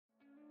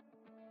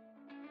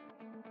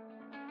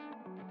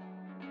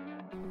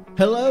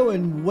Hello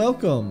and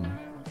welcome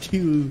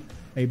to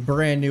a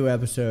brand new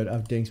episode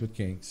of Dinks with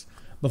Kinks.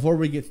 Before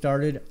we get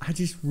started, I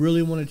just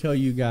really want to tell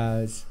you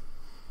guys,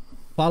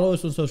 follow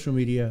us on social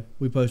media.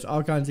 We post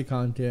all kinds of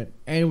content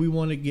and we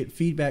want to get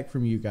feedback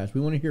from you guys.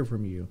 We want to hear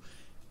from you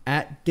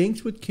at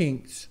Dinks with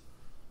Kinks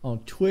on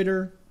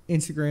Twitter,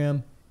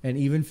 Instagram, and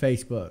even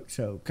Facebook.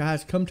 So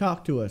guys, come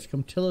talk to us.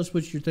 Come tell us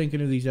what you're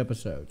thinking of these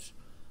episodes.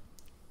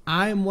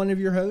 I am one of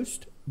your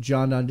hosts,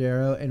 John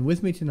Dondero, and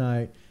with me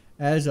tonight,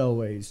 as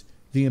always,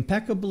 the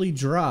impeccably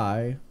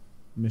dry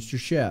Mr.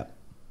 Shep.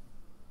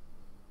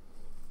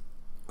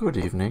 Good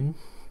evening,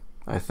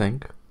 I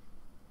think.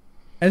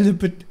 And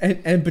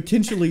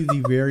potentially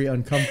the very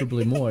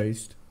uncomfortably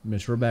moist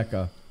Miss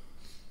Rebecca.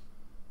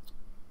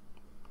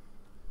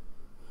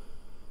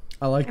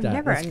 I like I'm that.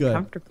 Never That's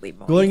uncomfortably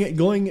good. moist.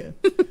 Going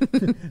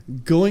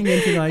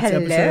in tonight's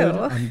Hello. episode,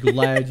 I'm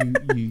glad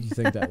you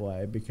think that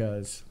way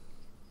because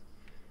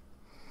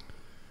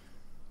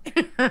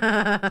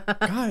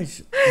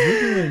guys, we're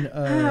doing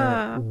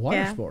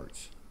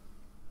Watersports.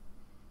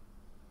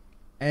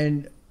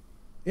 And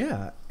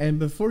yeah, and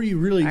before you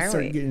really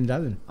start getting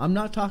diving, I'm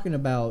not talking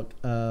about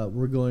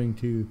we're going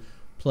to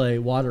play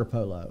water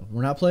polo.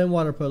 We're not playing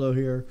water polo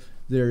here.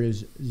 There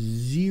is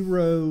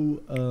zero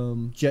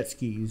jet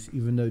skis,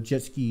 even though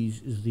jet skis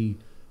is the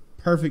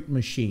perfect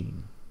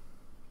machine.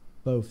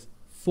 Both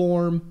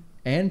form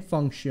and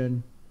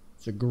function.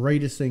 It's the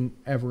greatest thing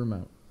ever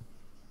made.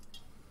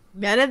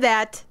 None of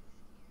that.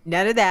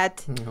 None of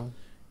that. No.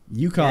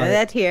 You caught None of it.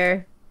 that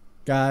here.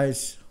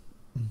 Guys.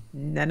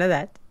 None of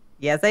that.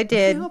 Yes, I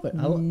did. Help it.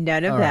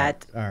 None of All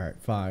that. right. All right,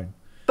 fine.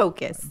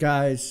 Focus.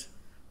 Guys.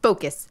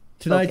 Focus.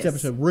 Tonight's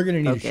Focus. episode, we're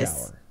going to need a Focus.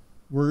 shower.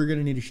 We're going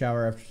to need a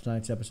shower after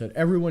tonight's episode.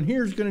 Everyone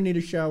here is going to need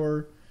a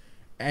shower.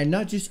 And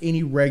not just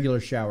any regular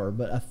shower,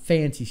 but a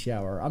fancy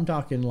shower. I'm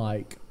talking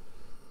like,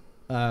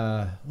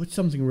 what's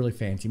something really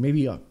fancy?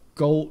 Maybe a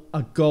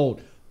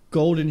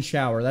golden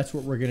shower. That's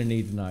what we're going to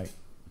need tonight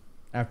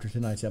after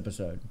tonight's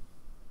episode.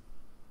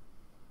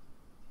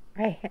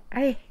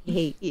 I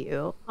hate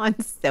you on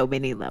so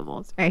many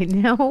levels right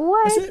now.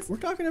 What? That's it. We're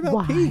talking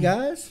about pee,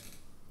 guys.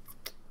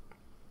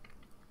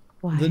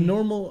 Why? The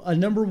normal,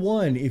 number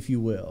one, if you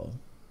will.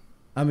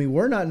 I mean,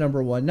 we're not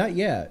number one, not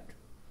yet.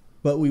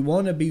 But we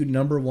want to be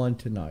number one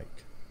tonight.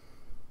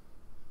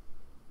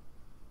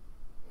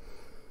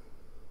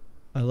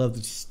 I love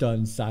the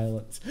stunned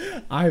silence.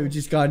 I have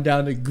just gone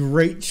down a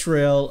great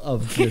trail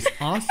of just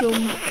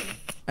awesome,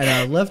 and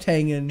I left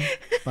hanging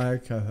by our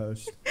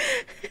co-host.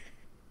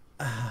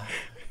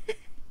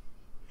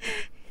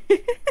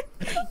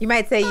 You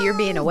might say you're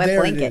being a wet There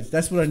blanket. it is.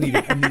 That's what I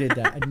needed. I needed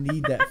that. I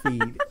need that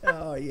feed.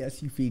 Oh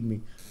yes, you feed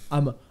me.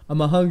 I'm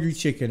a hungry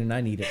chicken, and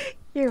I need it.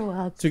 You're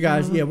welcome. So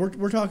guys, yeah,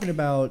 we're talking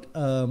about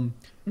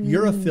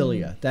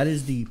urophilia. That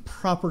is the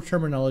proper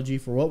terminology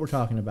for what we're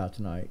talking about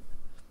tonight.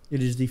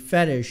 It is the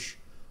fetish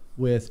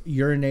with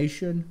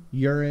urination,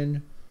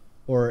 urine,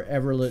 or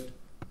everlet,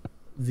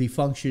 the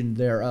function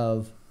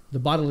thereof, the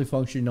bodily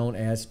function known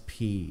as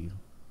pee.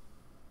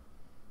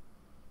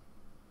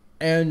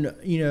 And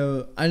you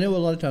know, I know a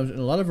lot of times in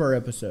a lot of our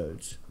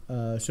episodes.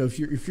 So if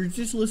you're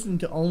just listening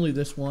to only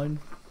this one.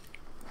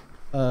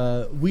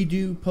 We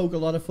do poke a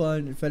lot of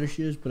fun at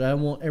fetishes, but I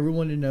want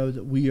everyone to know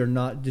that we are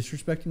not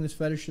disrespecting this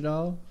fetish at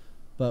all.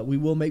 But we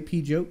will make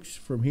pee jokes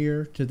from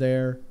here to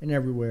there and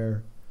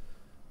everywhere.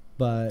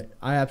 But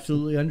I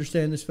absolutely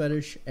understand this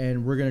fetish,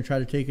 and we're going to try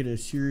to take it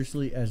as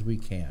seriously as we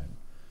can.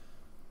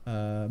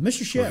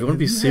 Mr. Shep, Well, if you want to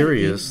be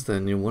serious,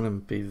 then you want to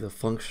be the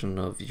function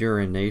of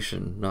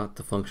urination, not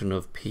the function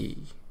of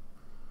pee.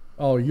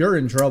 Oh, you're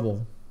in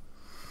trouble.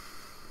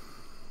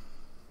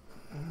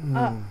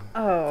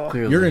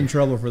 Clearly. You're in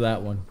trouble for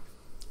that one.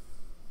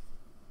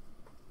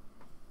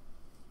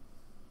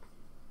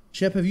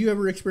 Shep, have you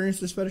ever experienced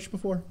this fetish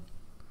before?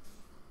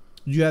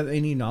 Do you have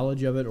any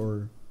knowledge of it,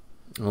 or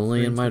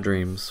Only in my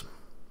dreams.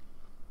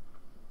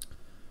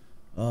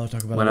 oh,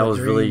 talk about When a I wet was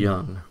really dream.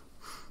 young.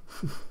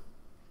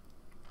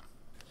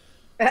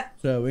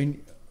 So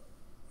in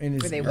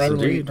his Were they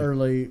early Indeed.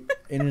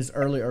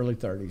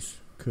 30s.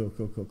 Cool.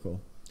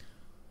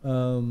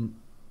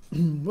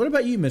 What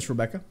about you, Miss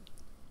Rebecca?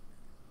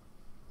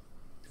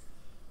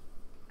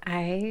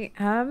 I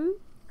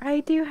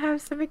do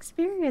have some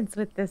experience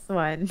with this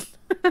one.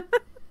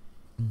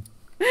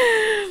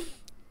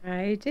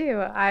 I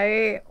do.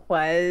 It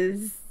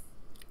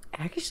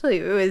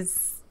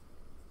was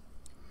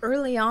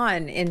early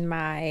on in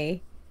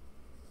my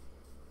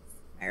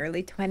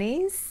early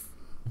 20s.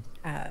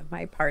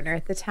 My partner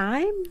at the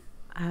time,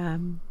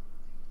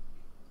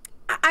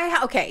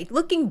 okay,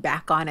 looking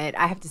back on it,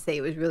 I have to say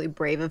it was really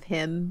brave of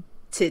him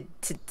to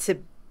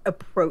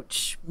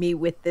approach me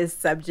with this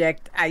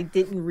subject. I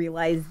didn't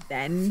realize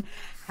then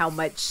how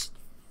much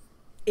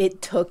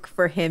it took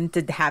for him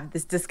to have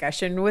this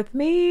discussion with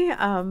me.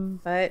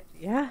 But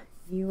yeah,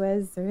 he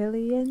was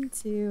really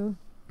into.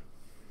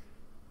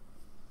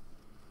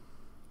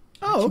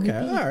 Oh, okay.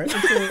 All right.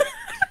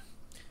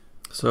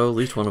 So at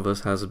least one of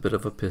us has a bit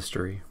of a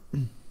history.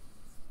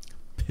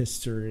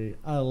 history.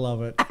 I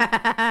love it.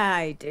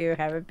 I do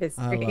have a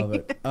history. I love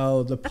it.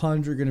 Oh, the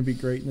puns are going to be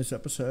great in this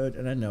episode,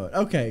 and I know it.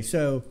 Okay,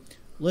 so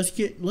let's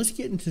get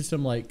into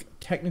some like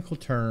technical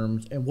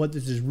terms and what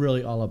this is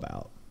really all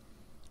about.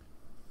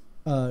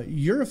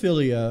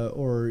 Urophilia,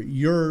 or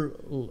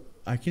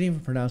I can't even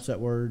pronounce that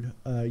word.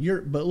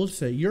 But let's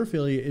say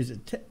urophilia is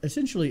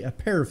essentially a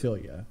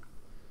paraphilia,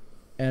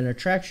 an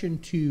attraction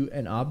to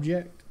an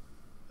object.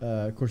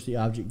 Of course, the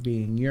object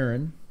being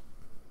urine.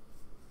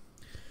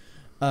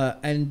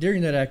 And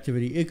during that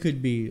activity, it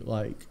could be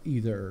like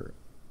either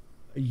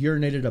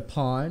urinated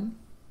upon,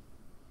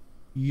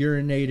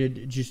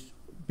 urinated just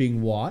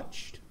being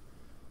watched,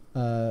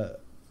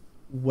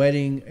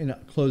 wetting in a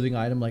clothing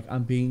item like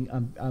I'm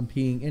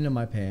peeing into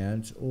my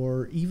pants,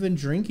 or even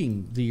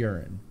drinking the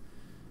urine.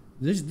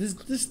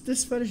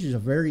 This fetish is a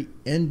very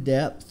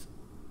in-depth,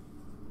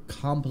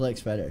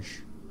 complex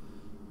fetish.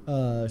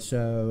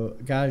 So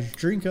guys,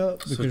 drink up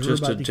because So we're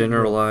just about a to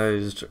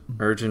generalized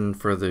urging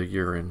for the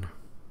urine.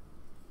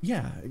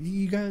 Yeah,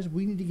 you guys,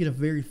 we need to get a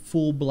very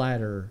full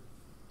bladder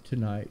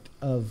tonight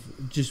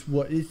of just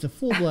it's a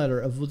full bladder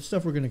of the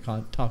stuff we're going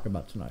to talk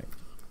about tonight.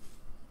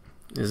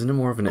 Isn't it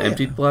more of an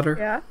emptied bladder?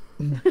 Yeah.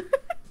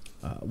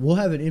 We'll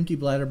have an empty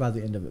bladder by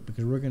the end of it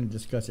because we're going to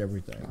discuss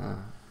everything.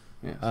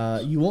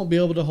 Yes. You won't be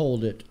able to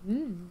hold it.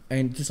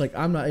 And just like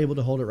I'm not able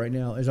to hold it right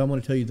now, is I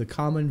want to tell you the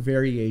common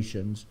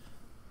variations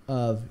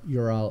of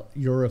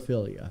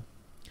urophilia.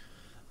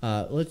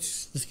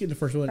 Let's get the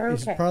first one. Okay.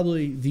 It's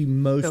probably the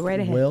most Go right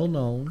ahead. well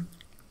known,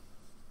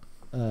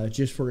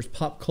 just for its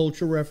pop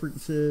culture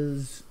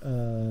references,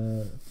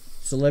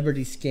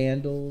 celebrity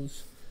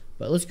scandals.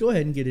 But let's go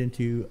ahead and get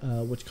into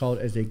what's called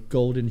as a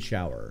golden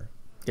shower.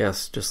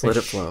 Yes, just let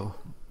it flow.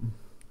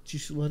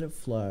 Just let it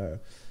flow.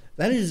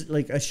 That is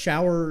like a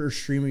shower or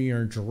stream of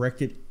urine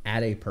directed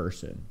at a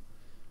person.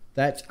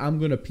 That's I'm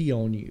gonna pee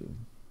on you,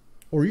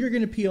 or you're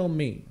gonna pee on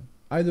me.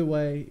 Either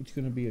way, it's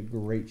gonna be a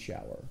great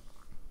shower.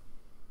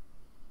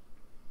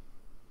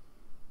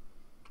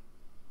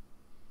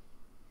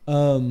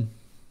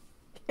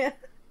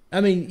 I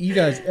mean, you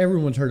guys,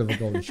 everyone's heard of a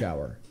golden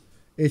shower.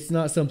 It's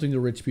not something the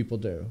rich people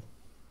do.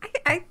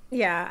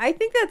 I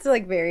think that's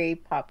like very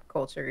pop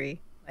culture-y.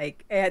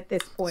 Like at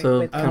this point, So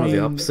with kind of the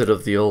opposite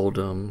of the old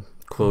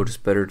quote: "It's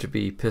better to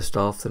be pissed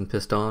off than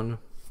pissed on,"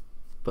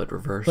 but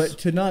reverse. But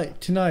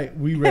tonight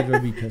we rather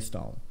be pissed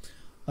on.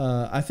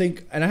 I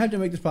think, and I have to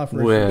make this pop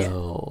for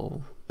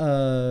well,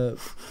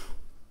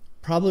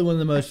 probably one of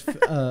the most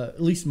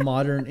at least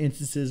modern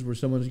instances where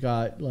someone's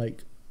got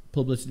like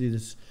publicity.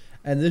 This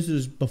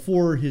is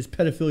before his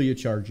pedophilia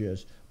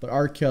charges, but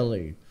R.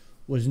 Kelly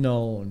was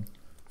known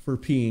for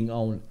peeing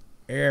on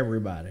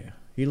everybody.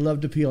 He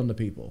loved to pee on the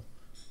people,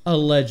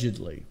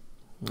 allegedly.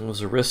 it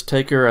was a risk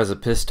taker as a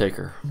piss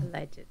taker.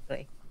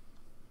 allegedly.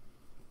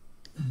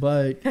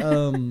 But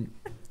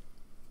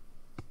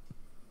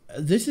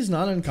this is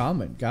not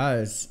uncommon,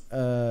 guys.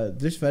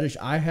 This fetish,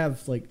 I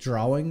have like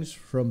drawings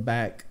from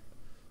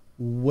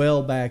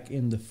well back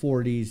in the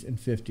 40s and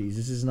 50s.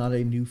 This is not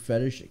a new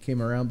fetish that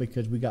came around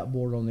because we got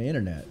bored on the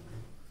internet.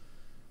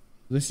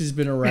 This has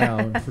been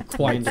around for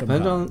quite some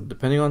time.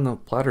 Depending on the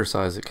platter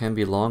size, it can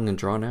be long and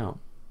drawn out.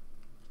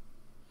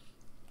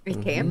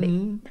 It can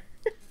be.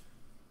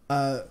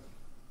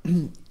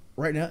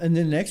 Right now, and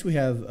then next we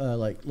have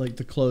like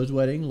the clothes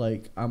wedding.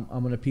 Like I'm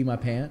gonna pee my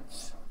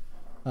pants.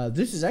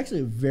 This is actually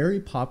a very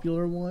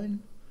popular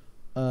one,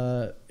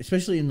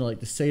 especially in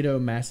like the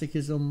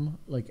sadomasochism,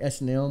 like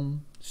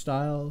S&M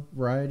style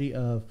variety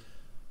of.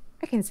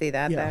 I can see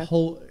that Yeah,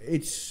 though.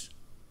 it's.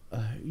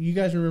 You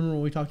guys remember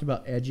when we talked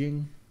about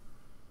edging?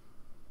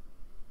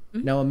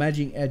 Mm-hmm. Now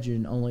imagine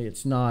edging, only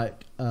it's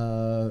not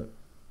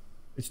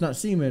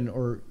semen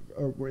or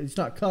it's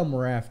not cum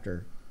or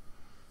after.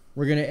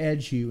 We're gonna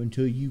edge you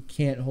until you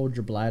can't hold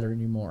your bladder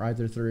anymore,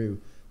 either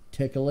through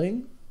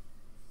tickling,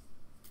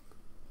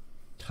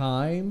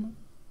 time,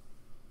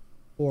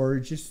 or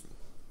just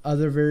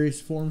other various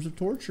forms of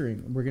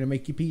torturing. We're gonna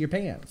make you pee your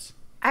pants.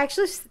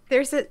 Actually,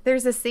 there's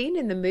a scene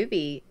in the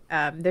movie.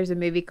 There's a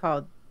movie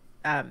called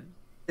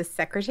The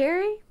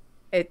Secretary.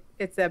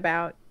 It's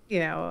about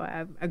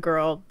a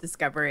girl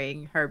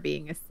discovering her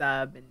being a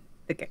sub, and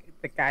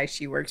the guy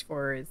she works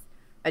for is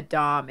a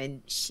dom,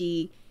 and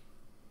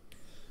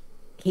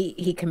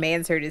he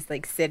commands her to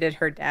like sit at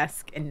her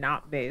desk and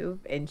not move,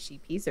 and she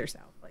pees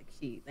herself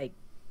like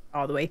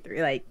all the way through,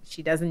 like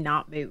she does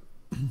not move.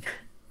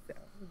 So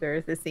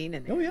there's a scene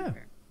in there. Oh yeah.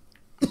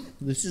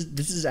 This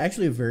is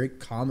actually a very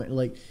common,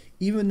 like,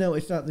 even though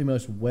it's not the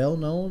most well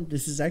known,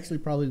 this is actually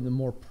probably the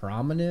more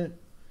prominent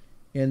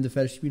in the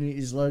fetish community,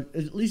 is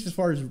at least as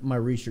far as my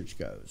research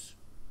goes.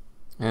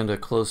 And a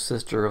close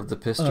sister of the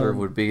pister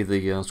would be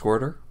the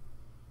squirter.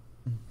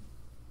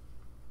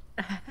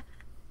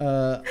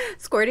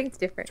 Squirting's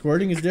different.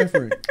 Squirting is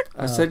different.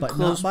 I said but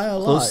close, not by a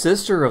lot. close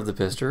sister of the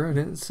pister. I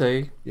didn't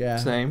say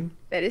same.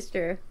 That is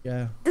true.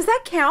 Yeah. Does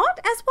that count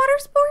as water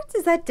sports?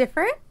 Is that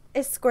different?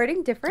 Is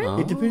squirting different? Oh.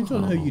 It depends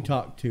on who you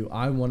talk to.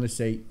 I want to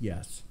say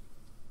yes.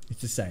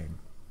 It's the same.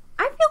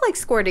 I feel like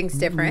squirting's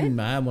different.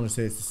 I want to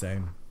say it's the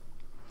same.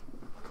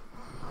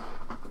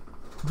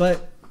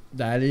 But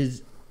that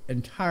is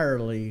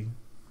entirely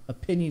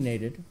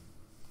opinionated.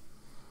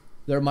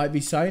 There might be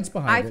science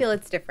behind it. I feel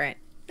it's different.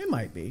 It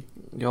might be.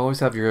 You always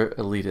have your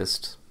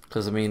elitist,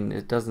 because I mean,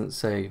 it doesn't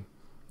say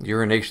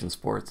urination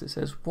sports; it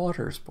says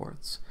water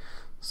sports.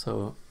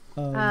 So,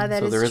 That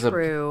so is there is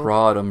true. a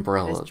broad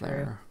umbrella That is true.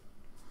 there.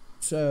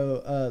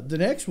 So the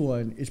next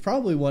one is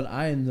probably one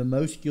I am the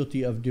most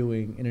guilty of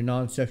doing in a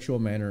non-sexual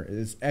manner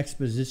is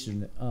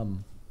exposition. All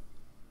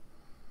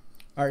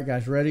right,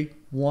 guys, ready?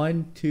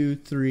 1, 2,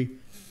 3.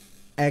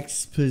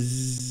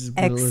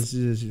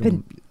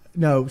 Exposition.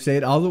 No, say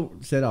it all.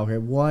 Say it all. Okay,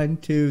 1,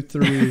 2,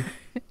 3.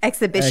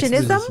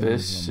 Exhibitionism?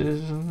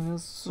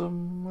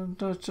 Exhibitionism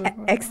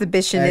peeing.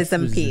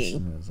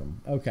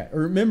 Exhibitionism. Okay,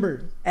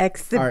 remember.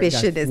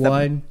 Exhibitionism. All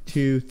right, guys, 1,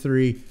 2,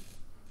 3.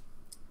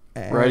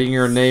 Writing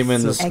your name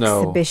in the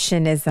snow.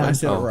 Exhibitionism. I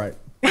said it right.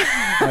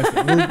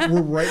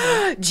 We're right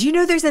now. Do you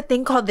know there's a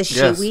thing called the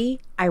Yes. shiwi?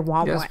 I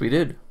want one. Yes, we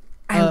did.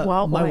 I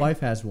want my one. wife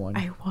has one.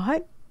 I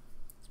want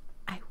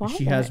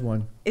She has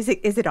one. Is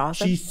it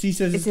awesome? She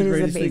says it's Is the it as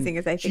greatest amazing thing.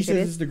 as I She think says it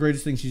it's is? the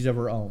greatest thing she's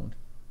ever owned.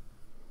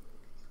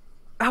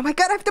 Oh my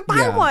god, I have to buy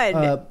Yeah, one.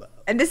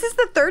 And this is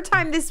the third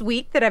time this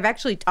week that I've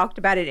actually talked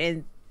about it,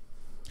 and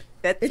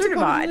that's It's sort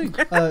of a odd.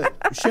 popular thing.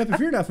 Shep, if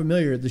you're not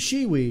familiar, the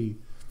shiwi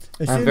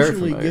I'm very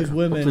essentially familiar. gives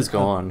women. Please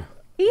go on.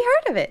 He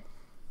heard of it.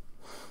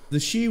 The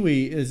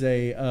shiwi is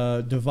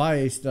a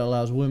device that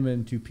allows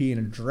women to pee in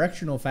a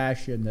directional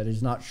fashion that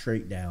is not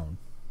straight down.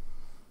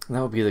 And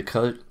that would be the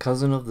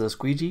cousin of the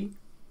squeegee,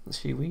 the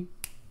shiwi.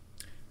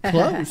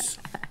 Close.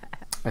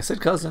 I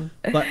said cousin.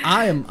 But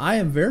I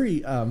am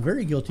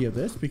very guilty of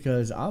this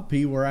because I'll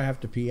pee where I have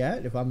to pee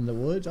at. If I'm in the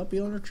woods, I'll pee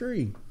on a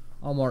tree.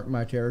 I'll mark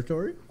my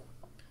territory.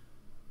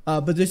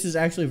 But this is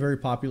actually very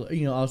popular.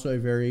 You know, also a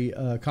very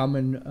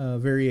common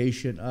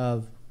variation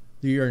of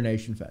the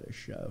urination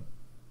fetish.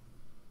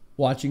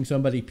 Watching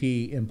somebody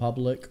pee in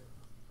public.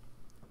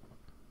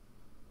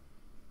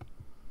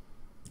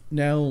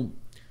 Now,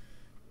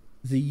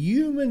 the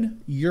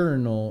human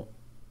urinal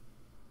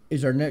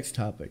is our next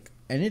topic.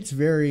 And it's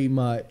very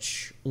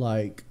much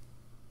like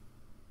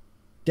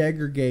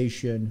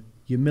degradation,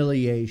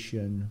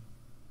 humiliation,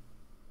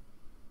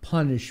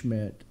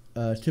 punishment,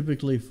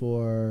 typically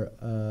for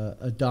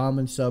a dom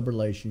and sub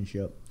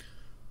relationship,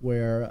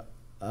 where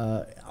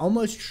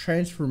almost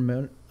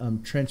transformative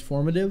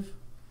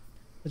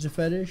as a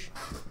fetish.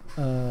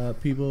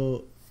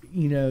 People,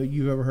 you know,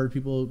 you've ever heard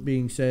people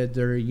being said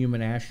they're a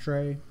human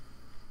ashtray?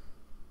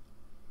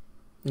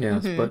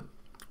 Yes, but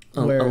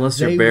Where unless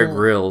you're they Bear won't-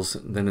 Grylls,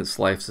 then it's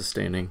life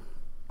sustaining.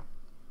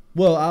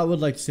 Well, I would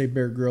like to say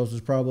Bear Grylls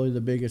is probably the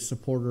biggest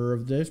supporter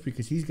of this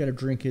because he's got to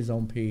drink his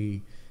own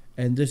pee.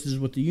 And this is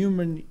what the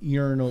human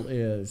urinal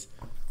is.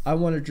 I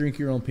want to drink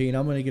your own pee, and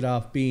I'm going to get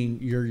off being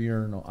your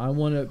urinal. I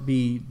want to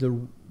be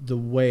the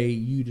way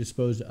you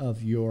dispose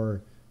of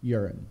your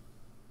urine.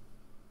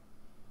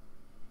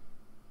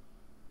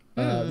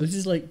 This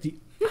is like the...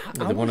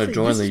 They want to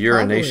join the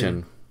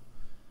urination.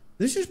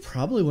 This is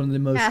probably one of the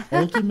most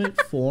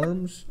ultimate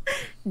forms.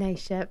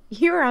 Nice, Shep.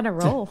 You're on a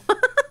roll.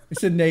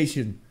 It's a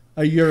nation.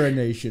 A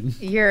urination.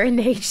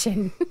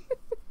 Urination.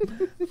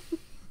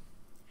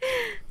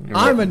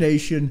 I'm a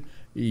nation.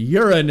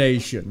 You're a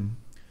nation.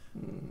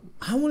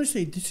 I want to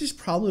say this is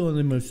probably one of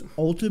the most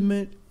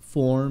ultimate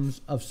forms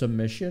of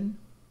submission.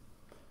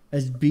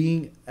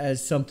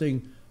 As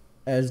something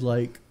as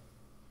like,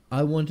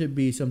 I want to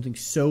be something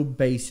so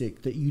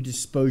basic that you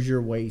dispose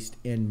your waste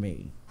in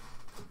me.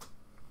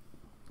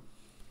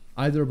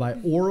 Either by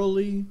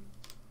orally,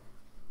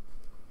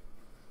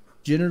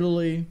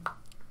 genitally,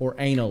 or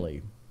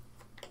anally.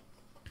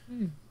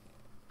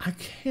 I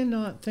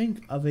cannot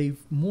think of a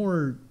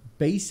more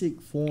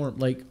basic form,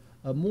 like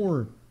a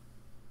more...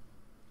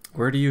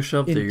 Where do you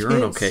shove the Intense.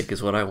 urinal cake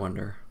is what I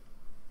wonder.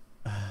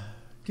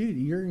 Dude,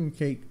 urine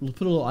cake,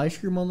 put a little ice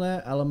cream on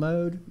that, a la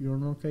mode,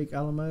 urinal cake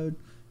a la mode.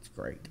 It's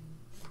great.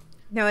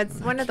 No, it's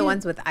one of the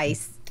ones with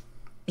ice.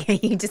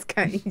 you just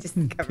cover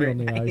Put it on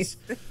in the ice.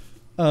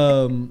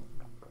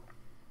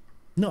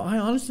 No, I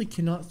honestly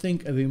cannot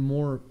think of a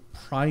more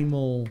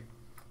primal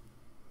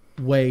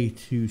way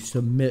to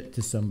submit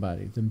to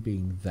somebody than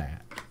being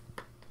that.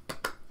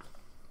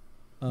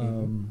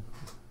 And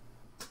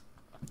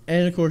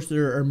of course,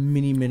 there are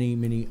many, many,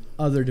 many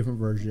other different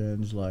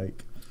versions.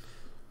 Like,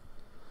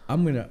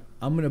 I'm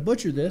gonna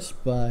butcher this,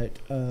 but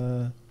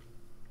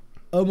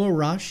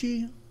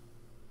omorashi,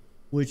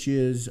 which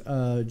is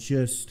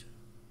just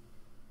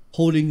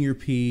holding your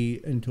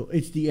pee until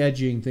it's the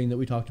edging thing that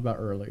we talked about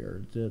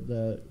earlier.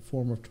 The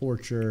form of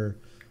torture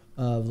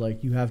of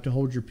like you have to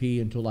hold your pee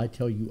until I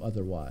tell you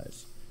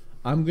otherwise.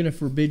 I'm gonna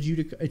forbid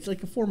you to. It's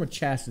like a form of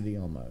chastity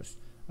almost.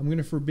 I'm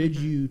gonna forbid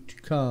you to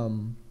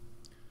come,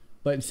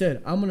 but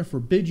instead I'm gonna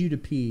forbid you to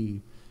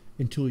pee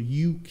until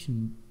you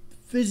can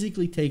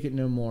physically take it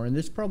no more. And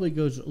this probably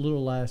goes a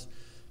little less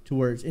to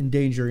where it's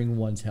endangering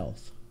one's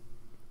health.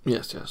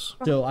 Yes, yes.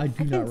 So I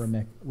do not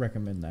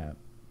recommend that.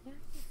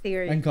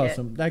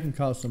 That can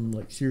cause some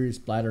like serious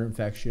bladder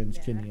infections,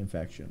 kidney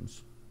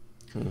infections.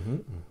 Mm-hmm.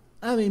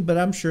 I mean, but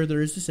I'm sure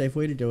there is a safe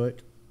way to do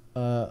it.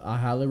 I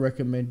highly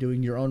recommend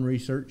doing your own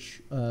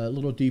research a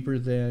little deeper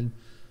than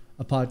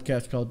a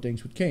podcast called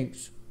Dings with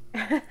Kinks.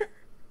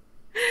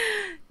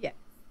 Yeah.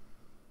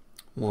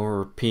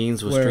 More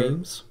peens with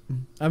streams.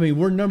 I mean,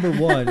 we're number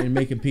one in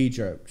making pee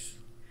jokes.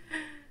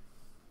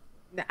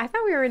 I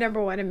thought we were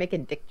number one in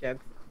making dick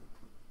jokes.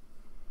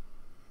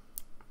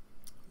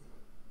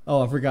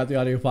 Oh, I forgot the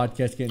audio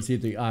podcast can't see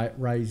the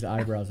raised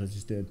eyebrows I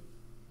just did.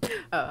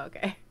 Oh,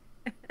 okay.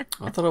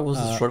 I thought it was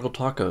the struggle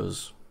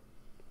tacos,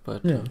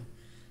 but Yeah.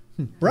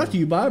 Brought to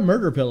you by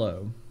Murder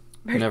Pillow.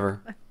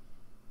 never.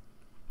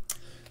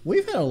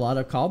 We've had a lot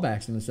of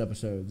callbacks in this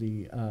episode.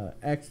 The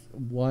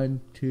X1,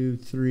 2,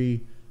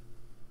 3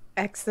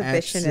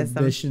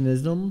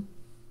 exhibitionism,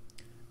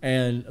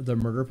 and the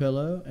Murder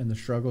Pillow, and the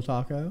struggle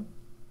taco,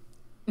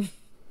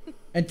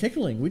 and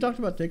tickling. We talked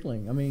about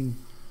tickling. I mean,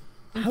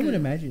 I would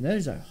imagine that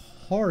is a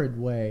horrid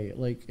way,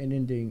 like an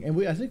ending.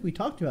 And I think we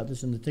talked about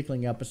this in the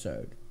tickling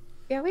episode.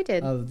 Yeah, we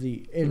did. Of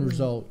the end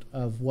result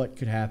of what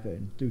could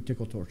happen through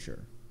tickle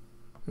torture.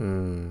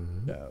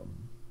 So,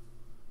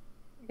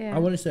 Yeah. I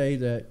want to say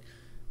that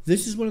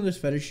this is one of those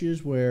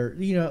fetishes where,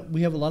 you know,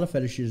 we have a lot of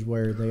fetishes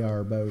where they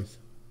are both,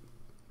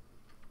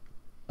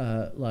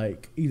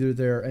 like either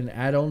they're an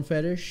add-on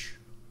fetish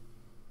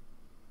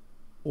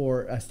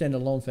or a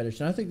standalone fetish.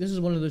 And I think this is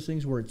one of those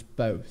things where it's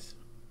both.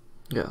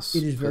 Yes.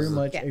 It is very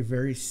much a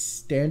very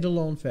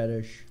standalone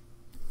fetish,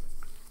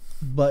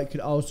 but could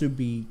also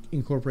be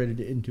incorporated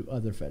into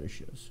other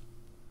fetishes.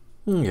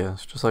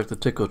 Yes, just like the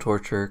tickle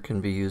torture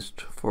can be used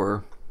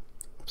for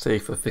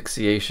safe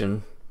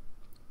asphyxiation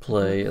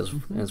play as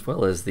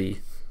well as the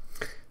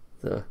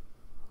oh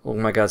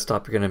my god,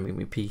 stop, you're gonna make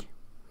me pee.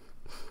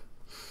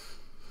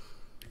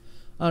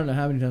 I don't know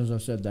how many times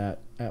I've said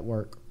that at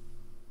work.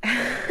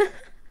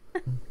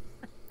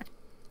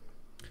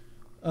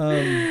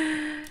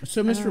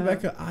 So, Miss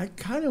Rebecca, I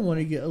kind of want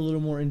to get a little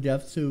more in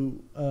depth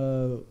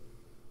to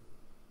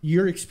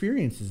your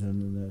experiences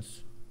in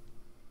this.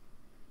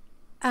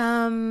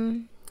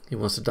 He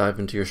wants to dive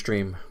into your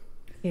stream.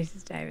 Here's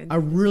just dive in. I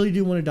really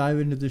do want to dive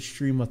into this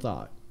stream of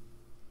thought.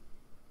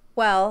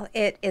 Well,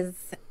 it is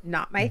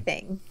not my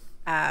thing.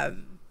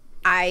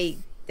 I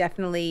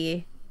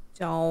definitely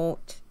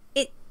don't.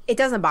 It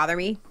doesn't bother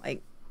me.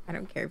 Like, I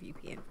don't care if you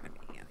pee in front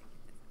of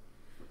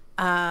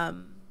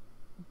me.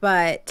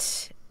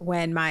 But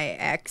when my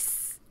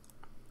ex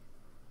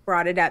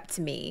brought it up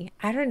to me,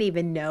 I don't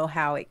even know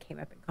how it came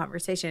up in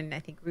conversation. I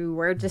think we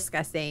were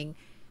discussing,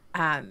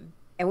 and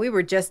we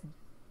were just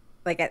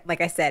like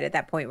I said, at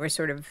that point, we're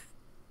sort of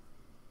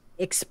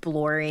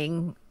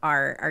exploring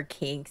our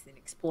kinks and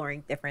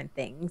exploring different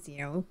things, you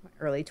know,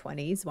 early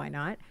 20s, why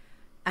not?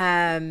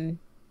 And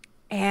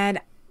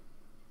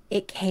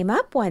it came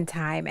up one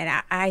time,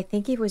 and I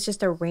think it was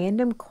just a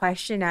random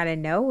question out of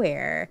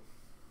nowhere.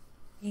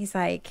 He's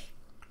like,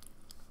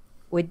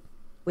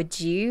 would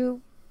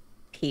you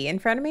pee in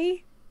front of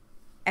me?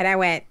 And I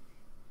went,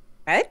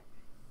 what?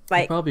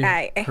 Like,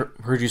 I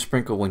heard you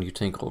sprinkle when you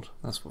tinkled.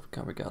 That's what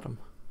kind of got him.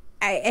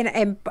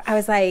 And I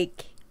was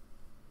like,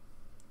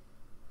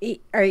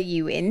 are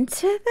you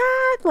into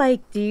that?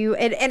 Like, do you?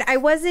 And I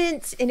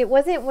wasn't, and it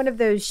wasn't one of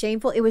those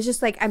shameful. It was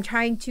just like, I'm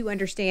trying to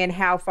understand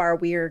how far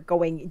we are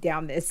going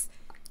down this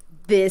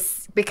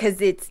because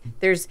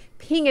there's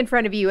peeing in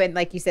front of you, and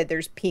like you said,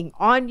 there's peeing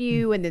on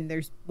you, and then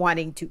there's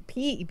wanting to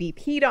be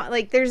peed on.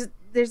 Like, there's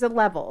a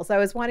level. So I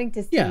was wanting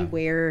to see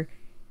where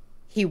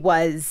he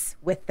was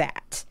with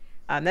that.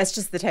 That's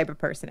just the type of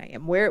person I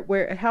am.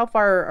 How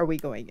far are we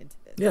going into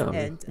this? Yeah,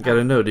 and, you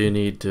gotta know, do you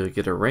need to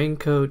get a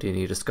raincoat? Do you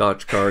need to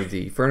Scotch guard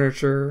the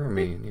furniture? I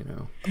mean, you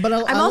know. But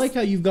I like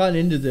how you've gotten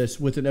into this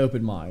with an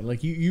open mind.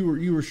 Like you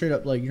were straight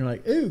up like, you're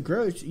like, ooh,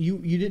 gross. You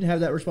didn't have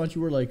that response.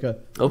 You were like,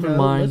 open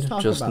mind,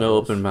 just no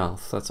open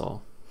mouth. That's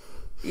all.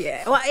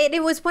 Yeah, well,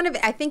 it was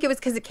I think it was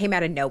because it came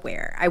out of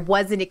nowhere. I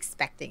wasn't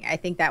expecting. I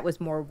think that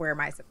was more where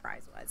my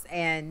surprise was.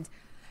 And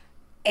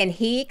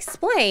he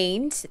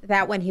explained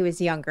that when he was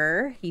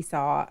younger, he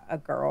saw a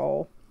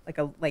girl, like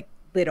a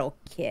little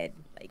kid,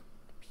 like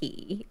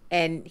pee,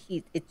 and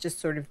it just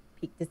sort of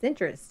piqued his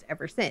interest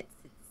ever since.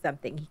 It's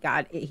something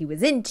he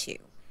was into,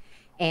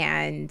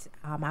 and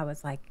I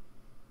was like,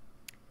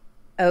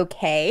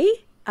 okay.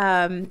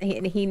 And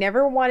he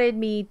never wanted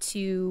me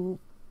to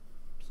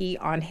pee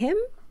on him,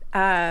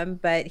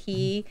 but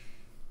he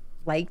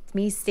liked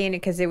me standing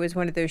because it was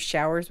one of those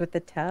showers with the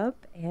tub,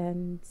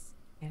 and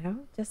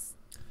just.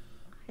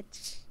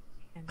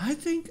 I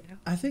think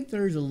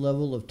there's a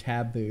level of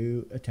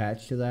taboo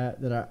attached to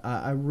that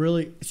I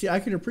really see. I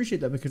can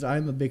appreciate that because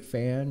I'm a big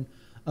fan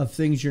of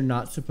things you're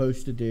not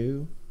supposed to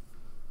do,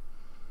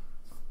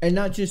 and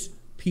not just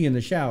pee in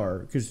the shower.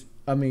 Because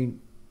I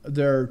mean,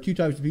 there are two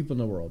types of people in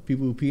the world: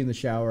 people who pee in the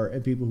shower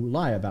and people who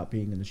lie about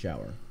peeing in the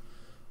shower.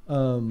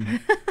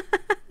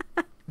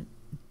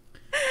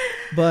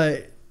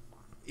 But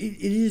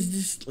it is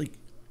just like.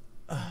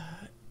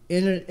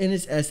 In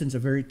its essence, a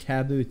very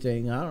taboo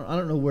thing. I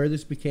don't know where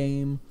this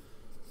became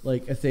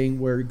like a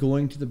thing where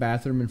going to the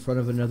bathroom in front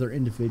of another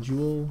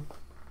individual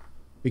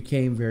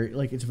became very,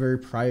 like, it's very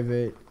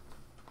private.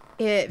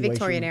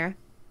 Victorian era.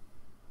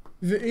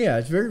 Yeah,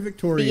 it's very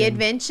Victorian. The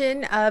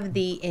invention of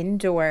the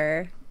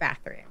indoor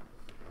bathroom.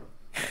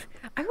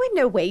 I would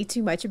know way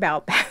too much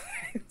about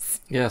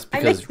bathrooms. Yes,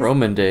 because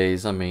Roman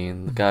days, I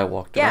mean, the guy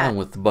walked around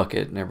with the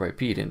bucket and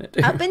everybody peed in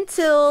it. Up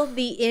until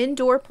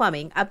indoor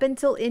plumbing,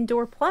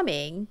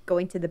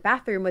 going to the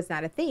bathroom was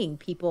not a thing.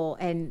 People,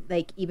 and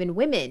like even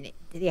women,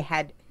 they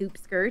had hoop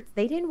skirts.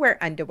 They didn't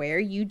wear underwear.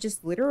 You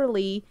just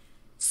literally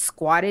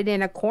squatted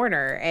in a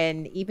corner,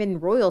 and even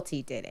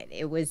royalty did it.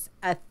 It was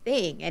a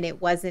thing, and it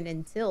wasn't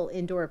until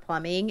indoor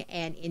plumbing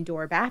and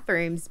indoor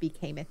bathrooms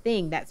became a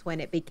thing. That's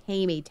when it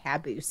became a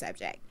taboo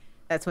subject.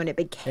 That's when it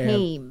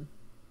became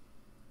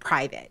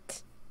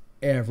private.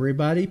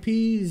 Everybody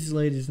pees,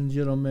 ladies and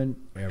gentlemen.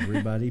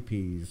 Everybody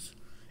pees.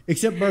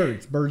 Except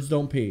birds. Birds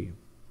don't pee.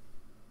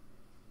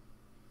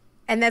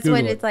 And that's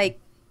when it's like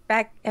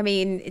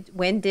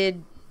when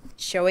did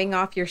showing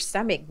off your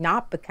stomach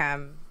not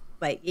become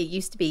like it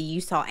used to be?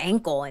 You saw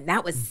ankle and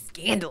that was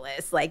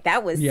scandalous. Like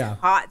that was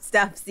hot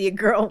stuff. See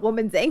a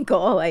woman's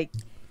ankle. Like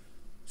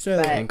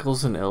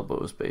ankles and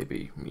elbows,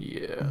 baby.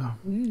 Yeah.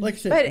 Like I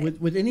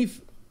said, with any...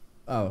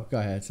 Oh, go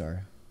ahead. Sorry.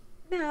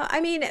 No,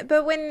 I mean,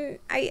 but when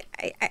I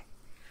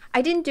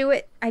didn't do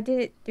it. I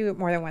didn't do it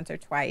more than once or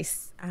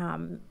twice.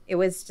 It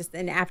was just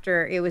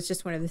it was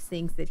just one of those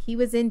things that he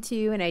was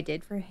into, and I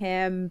did for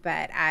him.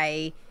 But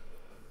I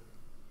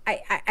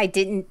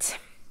didn't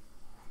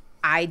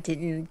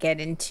get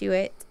into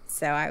it.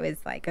 So I was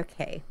like,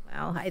 okay,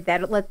 well,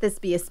 let this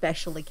be a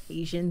special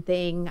occasion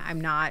thing. I'm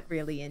not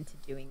really into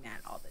doing that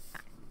all the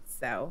time.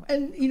 So,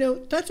 and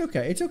that's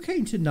okay. It's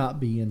okay to not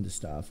be into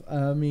stuff.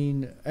 I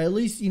mean, at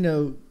least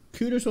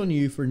kudos on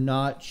you for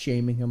not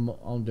shaming him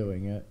on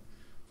doing it,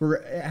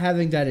 for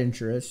having that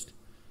interest.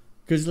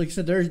 Because, like I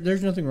said,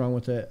 there's nothing wrong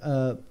with it.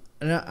 And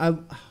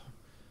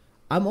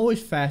I'm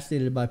always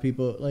fascinated by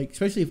people, like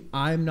especially if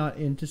I'm not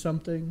into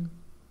something.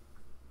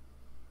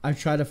 I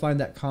try to find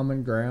that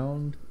common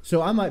ground.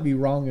 So I might be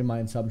wrong in my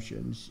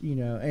assumptions,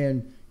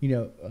 and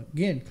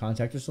again,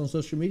 contact us on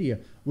social media,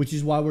 which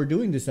is why we're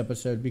doing this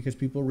episode, because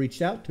people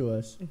reached out to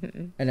us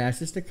and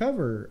asked us to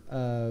cover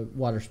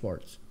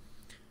Watersports.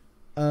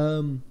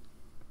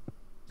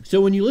 So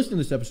when you listen to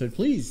this episode,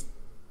 please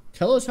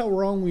tell us how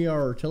wrong we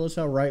are, or tell us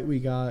how right we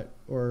got,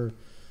 or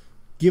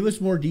give us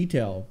more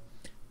detail.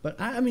 But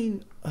I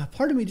mean,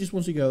 part of me just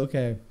wants to go,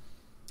 okay,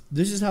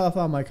 this is how I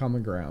found my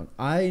common ground.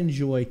 I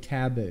enjoy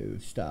taboo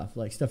stuff,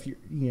 like stuff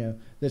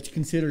that's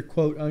considered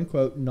quote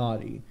unquote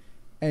naughty.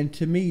 And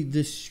to me,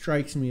 this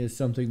strikes me as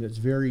something that's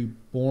very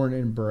born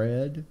and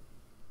bred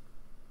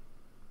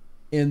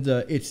in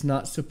the it's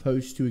not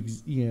supposed to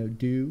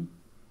do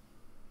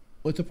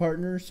with the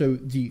partner. So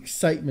the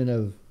excitement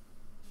of,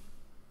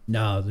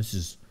 no, this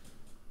is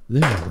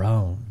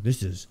wrong.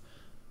 This is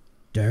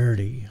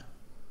dirty.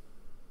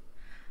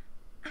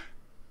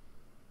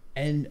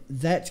 And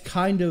that's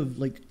kind of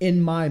like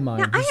in my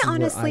mind. Yeah,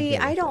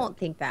 I don't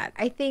think that.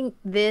 I think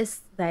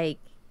this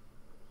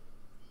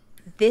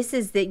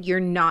is that you're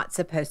not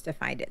supposed to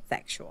find it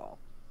sexual.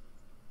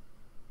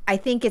 I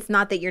think it's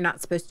not that you're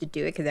not supposed to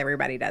do it because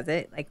everybody does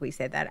it. Like we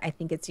said that. I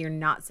think it's you're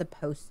not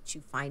supposed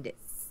to find it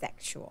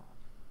sexual.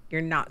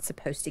 You're not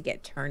supposed to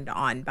get turned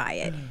on by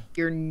it.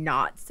 You're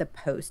not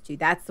supposed to.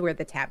 That's where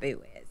the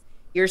taboo is.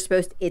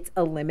 It's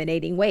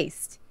eliminating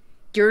waste.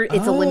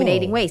 It's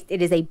eliminating waste.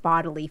 It is a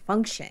bodily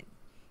function.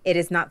 It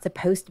is not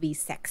supposed to be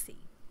sexy.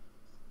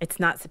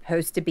 It's not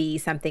supposed to be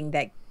something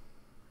that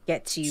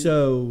gets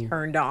you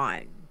turned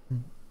on.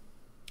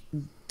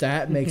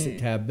 That makes it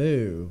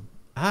taboo.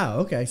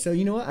 Okay. So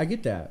you know what? I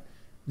get that.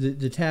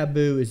 The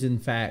taboo is in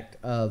fact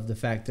of the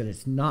fact that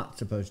it's not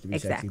supposed to be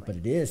sexy, but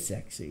it is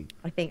sexy.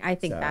 I think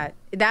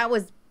that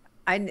was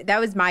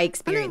my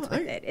experience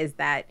with it, is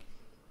that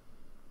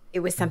it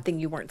was something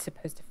you weren't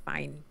supposed to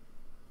find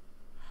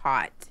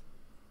hot,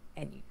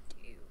 and you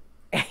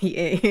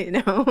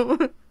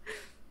do.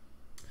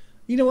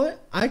 You know what?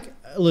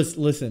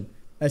 Listen.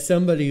 As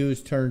somebody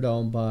who's turned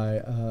on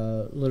by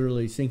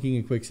literally sinking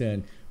in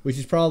quicksand, which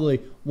is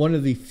probably one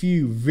of the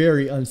few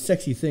very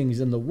unsexy things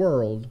in the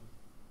world,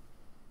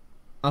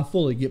 I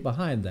fully get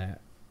behind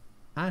that.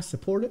 I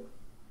support it.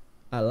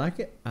 I like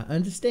it. I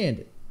understand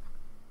it.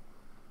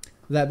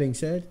 That being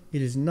said,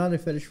 it is not a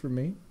fetish for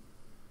me.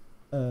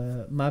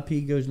 My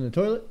pee goes in the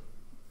toilet.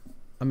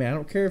 I mean, I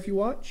don't care if you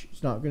watch.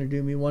 It's not going to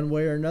do me one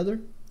way or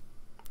another.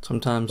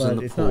 Sometimes in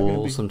the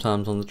pool,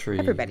 sometimes on the trees.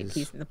 Everybody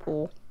pees in the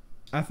pool.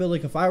 I feel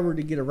like if I were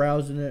to get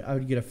aroused in it, I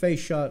would get a face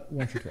shot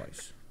once or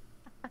twice.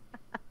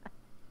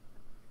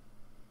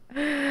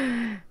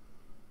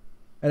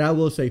 And I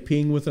will say,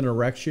 peeing with an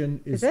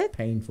erection is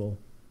painful.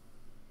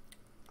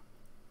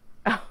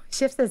 Oh,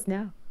 Shep says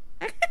no.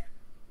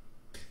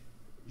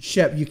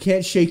 Shep, you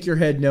can't shake your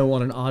head no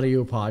on an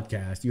audio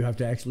podcast. You have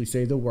to actually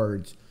say the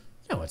words.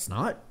 No, it's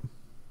not.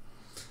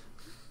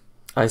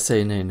 I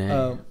say nay,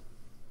 nay.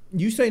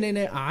 You say nay,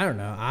 nay. I don't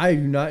know. I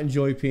do not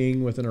enjoy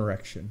peeing with an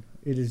erection.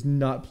 It is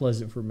not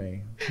pleasant for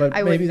me. But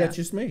maybe that's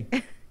just me.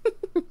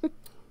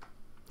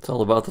 It's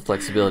all about the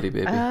flexibility,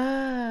 baby.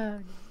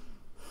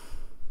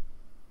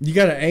 You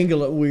got to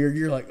angle it weird.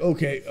 You're like,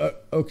 okay,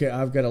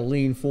 I've got to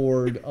lean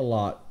forward a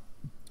lot.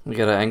 We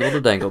got to angle to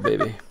dangle,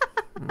 baby.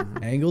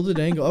 Angle to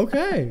dangle.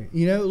 Okay.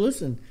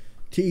 Listen,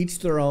 to each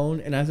their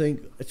own. And I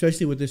think,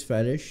 especially with this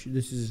fetish,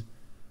 this is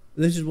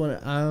when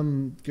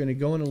I'm going to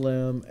go on a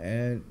limb.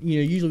 And,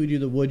 usually we do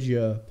the would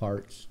ya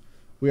parts.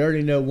 We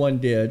already know one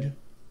did.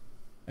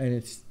 And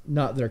it's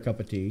not their cup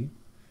of tea.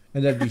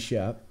 And that'd be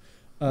Shep.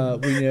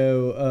 We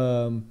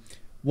know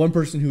one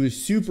person who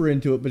is super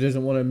into it but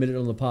doesn't want to admit it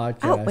on the podcast.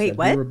 Oh, wait,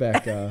 what?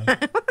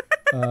 Rebecca.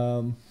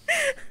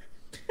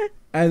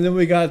 And then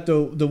we got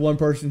the one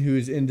person who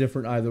is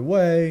indifferent either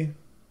way.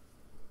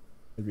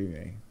 It'd be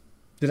me.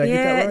 Did I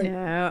get that right?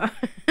 No.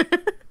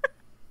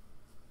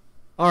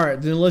 All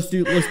right, then let's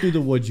do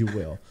the would you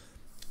will.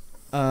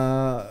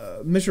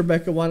 Miss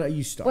Rebecca, why don't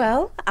you start?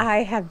 Well,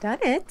 I have done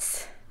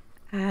it.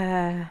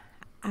 I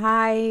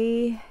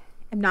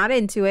am not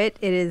into it.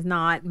 It is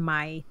not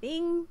my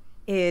thing.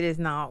 It is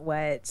not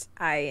what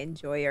I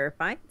enjoy or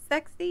find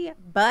sexy.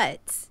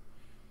 But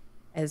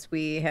as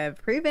we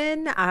have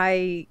proven,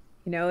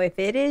 if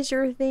it is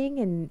your thing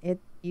and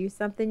it's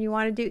something you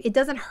want to do, it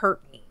doesn't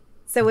hurt me.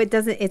 So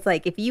it's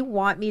like, if you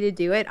want me to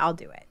do it, I'll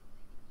do it.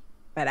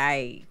 But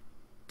I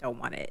don't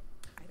want it.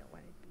 I don't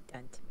want it to be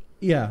done to me.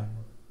 Yeah.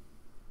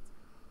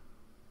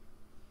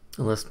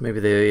 Unless maybe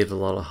they ate a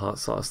lot of hot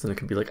sauce, then it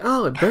could be like,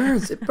 oh, it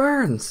burns, it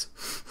burns.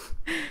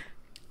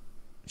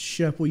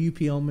 Shep, will you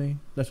pee on me?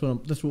 That's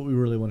what we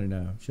really want to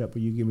know. Shep,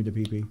 will you give me the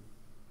pee-pee?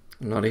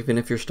 Not even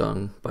if you're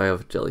stung by a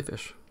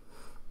jellyfish.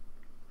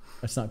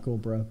 That's not cool,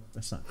 bro.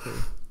 That's not cool.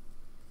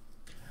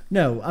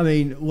 No, I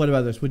mean, what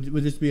about this? Would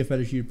this be a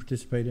fetish you'd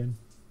participate in?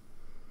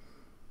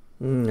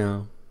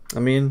 No. I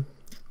mean,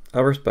 I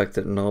respect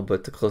it and all,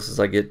 but the closest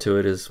I get to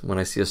it is when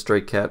I see a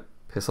stray cat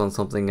piss on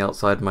something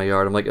outside my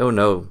yard. I'm like, oh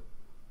no,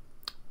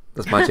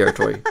 that's my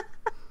territory.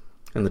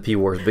 And the P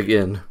wars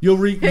begin. You'll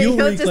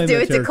just do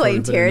it to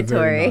claim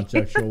territory. In a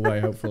very non-sexual way,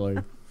 hopefully.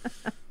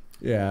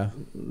 Yeah.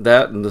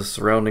 That and the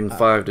surrounding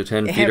 5 to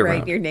 10 feet around.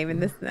 Right, you're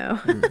naming this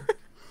now.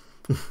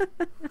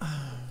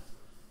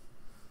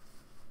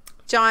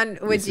 John,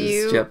 would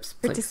you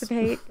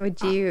participate?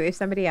 Would you, if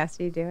somebody asked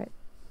you to do it?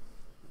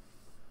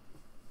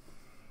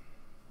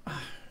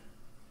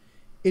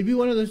 It'd be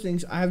one of those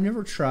things I have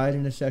never tried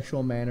in a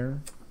sexual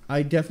manner.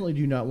 I definitely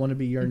do not want to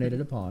be urinated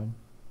upon.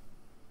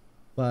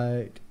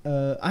 But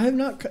I have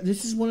not.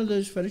 This is one of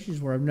those fetishes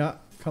where I've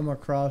not come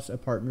across a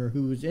partner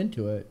who was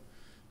into it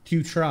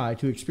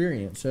to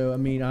experience. So, I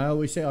mean, I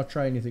always say I'll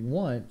try anything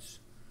once.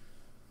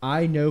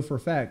 I know for a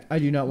fact I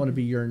do not want to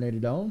be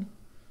urinated on.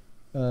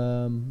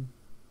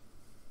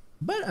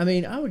 But, I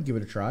mean, I would give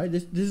it a try.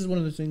 This is one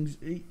of those things,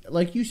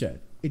 like you said,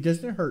 it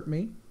doesn't hurt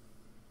me.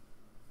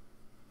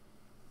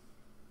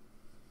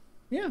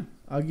 Yeah,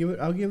 I'll give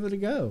it a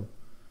go.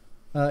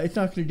 It's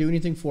not going to do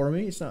anything for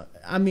me. It's not.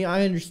 I mean,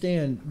 I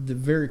understand the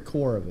very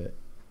core of it,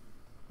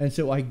 and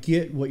so I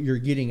get what you're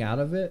getting out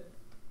of it,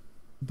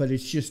 but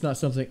it's just not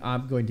something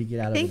I'm going to get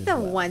out of it. I think the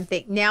one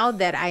thing, now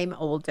that I'm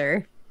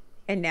older,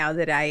 and now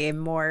that I am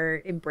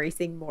more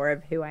embracing more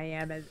of who I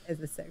am as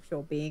a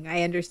sexual being,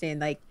 I understand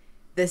like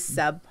the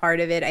sub part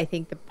of it. I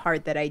think the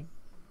part that I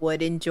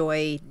would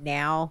enjoy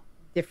now,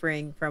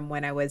 differing from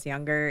when I was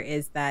younger,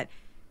 is that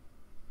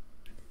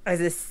as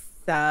a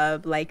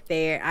sub, like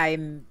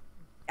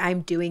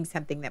I'm doing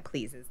something that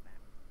pleases them,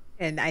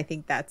 and I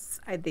think that's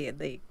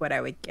ideally what I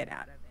would get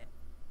out of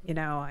it.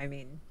 I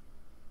mean,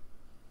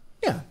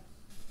 yeah.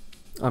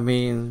 I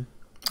mean,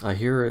 I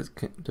hear it,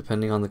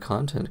 depending on the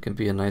content, it can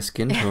be a nice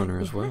skin toner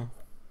as well.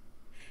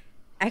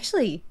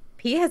 Actually,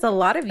 pee has a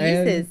lot of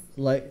uses.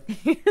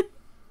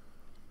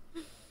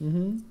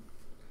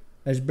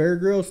 As Bear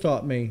Grylls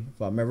taught me,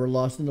 if I'm ever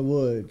lost in the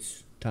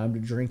woods, time to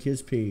drink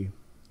his pee.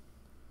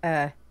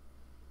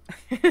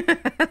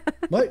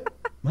 What?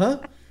 Huh?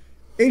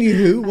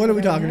 Anywho, what are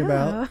we talking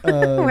about?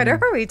 What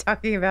are we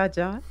talking about,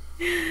 John?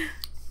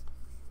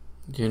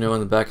 In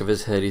the back of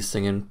his head, he's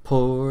singing,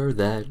 pour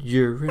that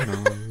urine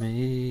on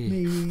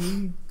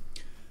me.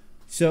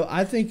 So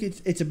I think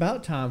it's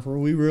about time for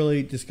we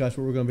really discuss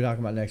what we're going to be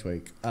talking about next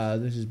week.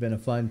 This has been a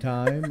fun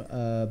time,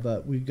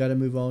 but we've got to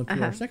move on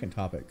to our second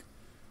topic.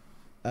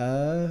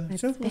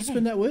 Let's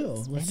spin that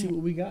wheel. Let's see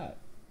what we got.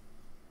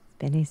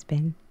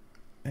 Spin.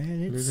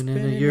 And it's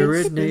living in a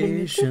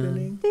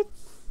urination.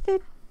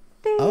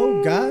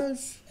 Oh,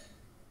 guys.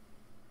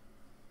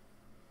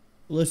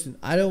 Listen,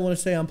 I don't want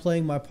to say I'm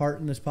playing my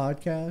part in this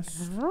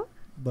podcast,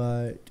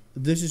 but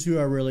this is who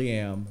I really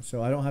am.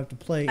 So I don't have to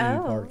play any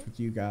parts with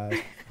you guys.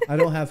 I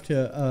don't have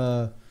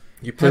to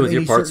you play with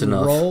your parts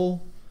enough.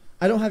 Role.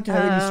 I don't have to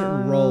have any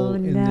certain role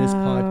in this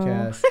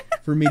podcast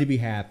for me to be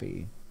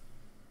happy.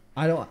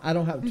 I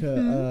don't have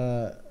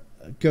to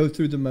go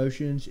through the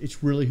motions.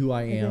 It's really who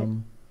I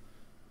am.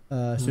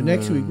 So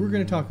next week we're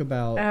going to talk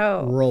about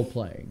role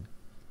playing,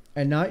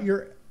 and not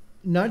your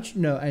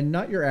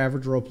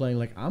average role playing.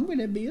 Like, I'm going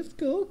to be a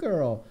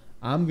schoolgirl.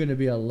 I'm going to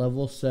be a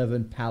level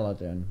 7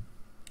 paladin.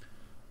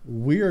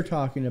 We are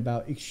talking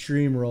about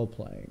extreme role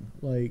playing,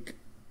 like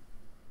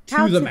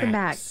to the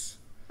max.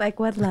 Like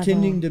what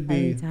pretending level to be, are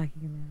you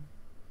talking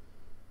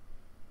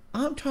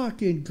I'm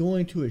talking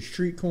going to a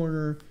street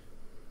corner,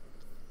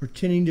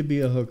 pretending to be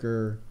a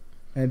hooker,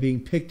 and being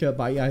picked up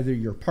by either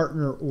your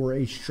partner or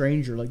a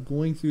stranger, like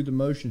going through the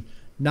motion,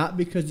 not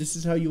because this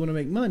is how you want to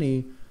make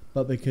money,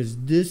 but because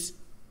this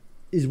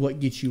is what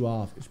gets you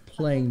off, is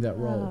playing that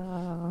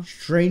role. Oh.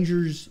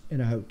 Strangers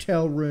in a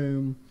hotel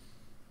room,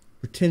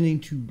 pretending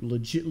to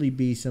legitly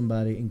be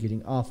somebody and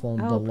getting off on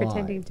the lie.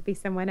 Pretending to be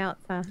someone else,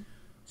 huh?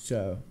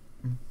 So,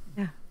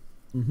 Yeah.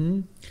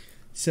 mm-hmm.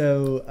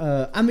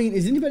 So, I mean,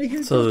 is anybody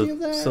here guilty of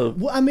that?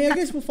 Well, I mean, I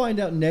guess we'll find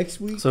out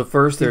next week. So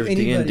first there's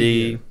anybody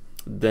D&D, here.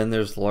 then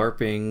there's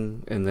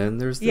LARPing, and then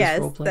there's this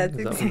role playing.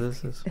 Is that what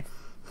this is?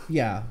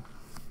 Yeah.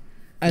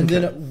 And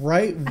then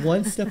right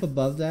one step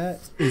above that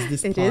is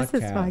this It podcast. is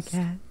this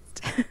podcast.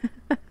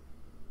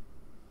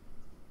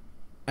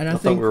 And I I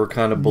thought think we were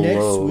kind of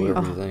below week-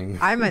 everything.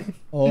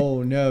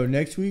 Oh no,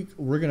 next week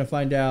we're going to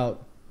find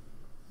out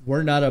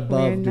we're not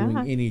above We're doing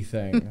not.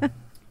 anything.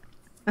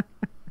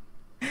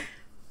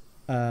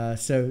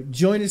 So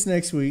join us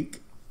next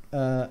week.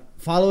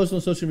 Follow us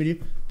on social media.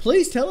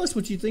 Please tell us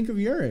what you think of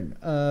urine.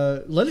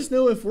 Let us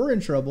know if we're in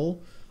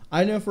trouble.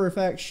 I know for a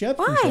fact Shep's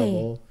in Why?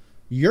 trouble.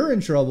 You're in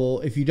trouble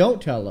if you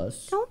don't tell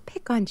us. Don't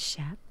pick on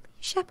Shep. Leave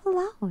Shep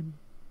alone.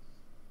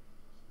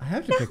 I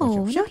have to pick on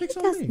Shep. No, Shep picks he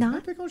on does me. I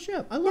not. pick on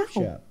Shep. I love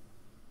No. Shep.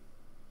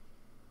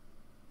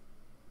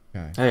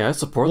 Okay. Hey, I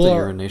support Well, the Don't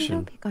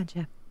urination. pick on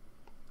Shep.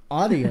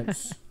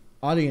 Audience,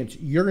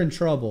 you're in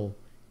trouble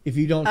if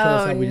you don't tell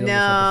us how we did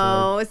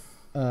on this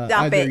episode.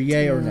 Stop Either it.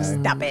 yay or no.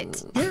 Stop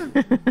it.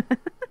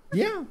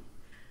 Yeah.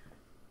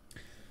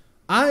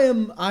 I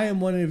am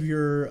one of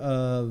your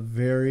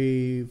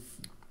very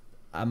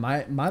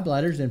my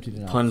bladder's empty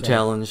tonight. Pun so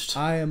challenged.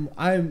 I am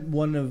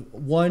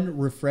one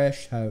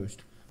refreshed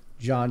host,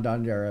 John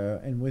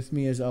Dondero, and with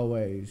me as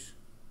always.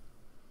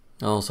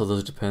 Oh, so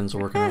those Depends are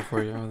working out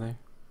for you, are they?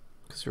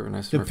 Because you're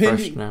nice and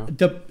refreshed now.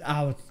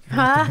 I was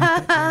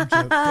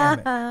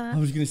I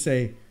was gonna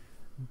say,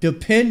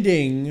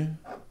 depending,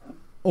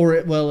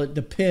 it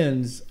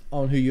depends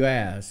on who you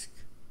ask.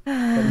 But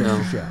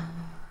Mr. Shep.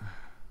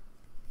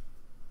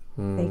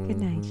 Say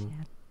goodnight,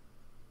 Shep.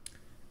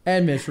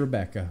 And Miss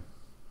Rebecca.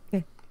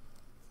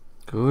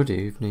 Good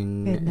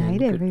evening. Good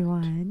night, and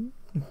everyone.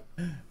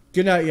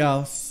 Good night,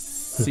 y'all.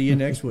 See you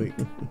next week.